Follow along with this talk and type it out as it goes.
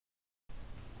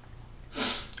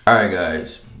Alright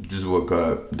guys, just woke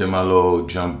up, did my little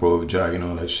jump rope, jogging,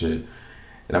 all that shit.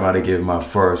 And I'm about to give my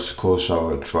first cold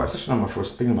shower a try. It's actually not my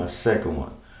first, I think it's my second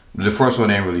one. But the first one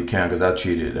ain't really count because I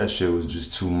cheated. That shit was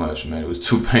just too much, man. It was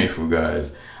too painful,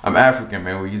 guys. I'm African,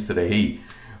 man. We're used to the heat.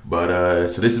 But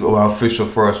so this is my official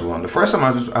first one. The first time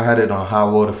I had it on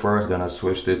hot water first, then I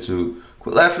switched it to,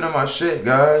 quit laughing at my shit,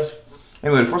 guys.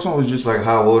 Anyway, the first one was just like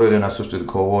hot water, then I switched it to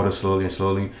cold water slowly and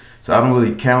slowly. So I don't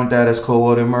really count that as cold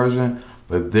water immersion.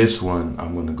 But this one,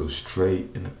 I'm gonna go straight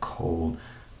in the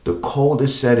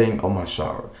coldest setting on my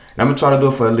shower. And I'm gonna try to do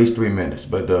it for at least 3 minutes.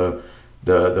 But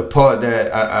the part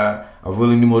that I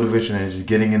really need motivation in is just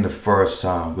getting in the first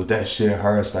time. Because that shit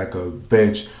hurts like a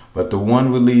bitch. But the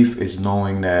one relief is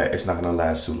knowing that it's not gonna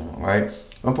last too long, right? I'm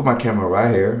gonna put my camera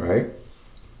right here, right?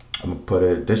 I'm gonna put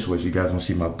it this way so you guys don't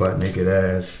see my butt naked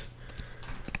ass.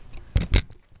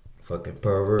 Fucking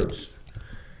perverts.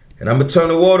 And I'm gonna turn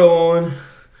the water on.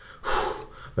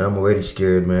 Man, I'm already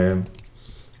scared, man.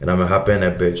 And I'm gonna hop in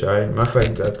that bitch, alright? Matter of fact,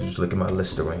 you guys can just look at my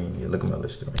Listerine. Yeah, look at my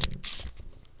Listerine.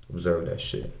 Observe that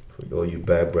shit. For all you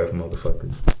bad breath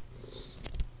motherfuckers.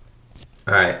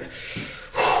 Alright.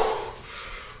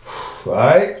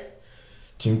 Alright?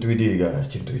 Team 3D, guys.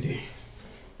 Team 3D.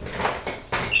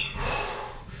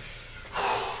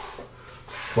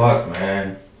 Fuck,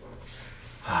 man.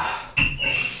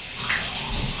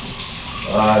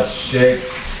 Ah, shit.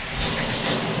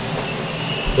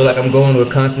 Feel like I'm going to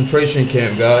a concentration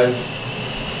camp, guys.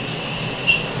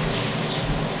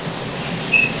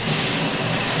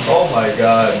 Oh my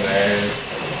god, man.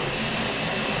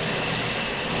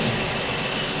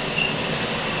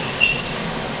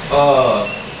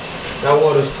 That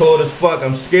water's cold as fuck.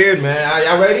 I'm scared, man.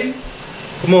 Y'all ready?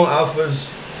 Come on, alphas.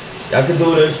 Y'all can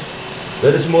do this.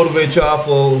 Let us motivate y'all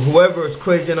for whoever is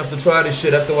crazy enough to try this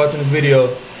shit after watching this video.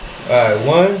 Alright,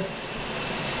 1.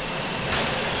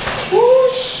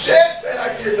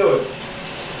 Do it.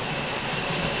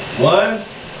 1.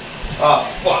 Oh,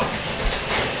 fuck.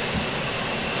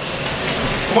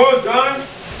 Come on, John.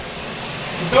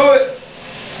 Do it.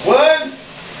 1,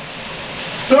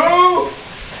 2,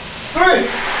 3.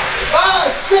 Ah,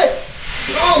 shit.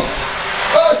 Oh,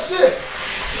 shit.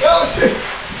 Oh, shit.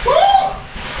 Woo.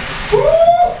 Woo.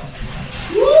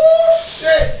 Woo,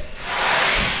 shit.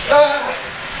 Ah,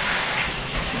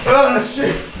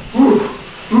 shit. Woo.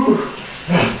 Woo.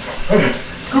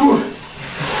 Come on.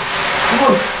 Come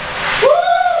on. Woo!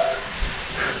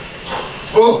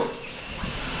 Oh.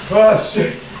 Oh,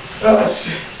 shit. Oh,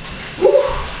 shit. Woo.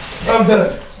 I'm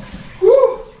done.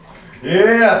 Woo.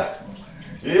 Yeah.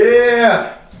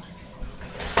 Yeah.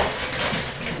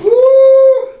 Woo.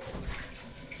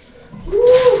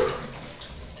 Woo.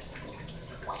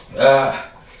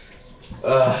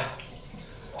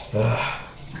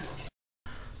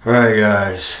 Alright,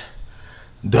 guys.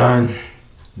 Done.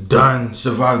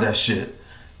 Survive that shit.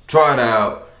 Try it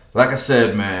out. Like I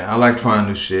said, man, I like trying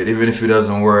new shit. Even if it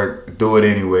doesn't work, do it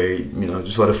anyway. You know,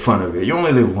 just for the fun of it. You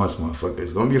only live once,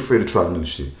 motherfuckers. Don't be afraid to try new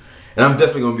shit. And I'm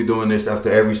definitely gonna be doing this after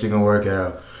every single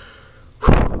workout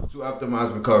to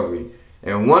optimize recovery.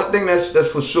 And one thing that's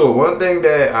for sure, one thing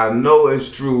that I know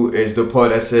is true is the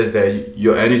part that says that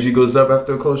your energy goes up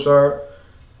after a cold shower.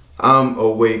 I'm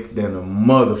awake than a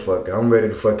motherfucker. I'm ready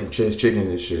to fucking chase chickens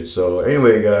and shit. So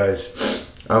anyway,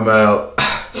 guys, I'm out.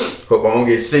 Hope I don't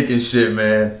get sick and shit,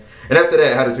 man. And after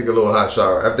that, I had to take a little hot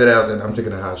shower. After that, I'm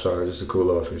taking a hot shower just to cool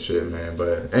off and shit, man.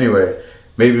 But anyway,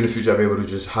 maybe in the future I'll be able to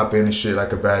just hop in and shit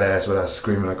like a badass without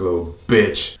screaming like a little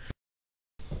bitch.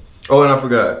 Oh, and I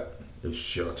forgot.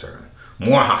 It's your turn.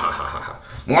 Mwahahaha.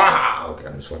 Mwahaha. Okay,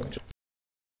 I'm just fucking with you.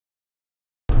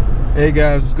 Hey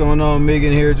guys, what's going on?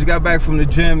 Megan here. Just got back from the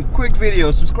gym. Quick video.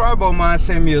 Subscriber of mine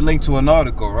sent me a link to an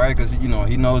article, right? Because, you know,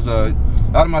 he knows, a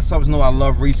lot of my subs know I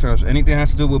love research. Anything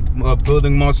has to do with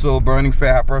building muscle, burning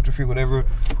fat, hypertrophy, whatever.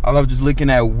 I love just looking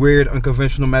at weird,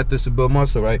 unconventional methods to build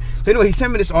muscle, right? So anyway, he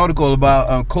sent me this article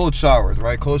about cold showers,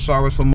 right? Cold showers for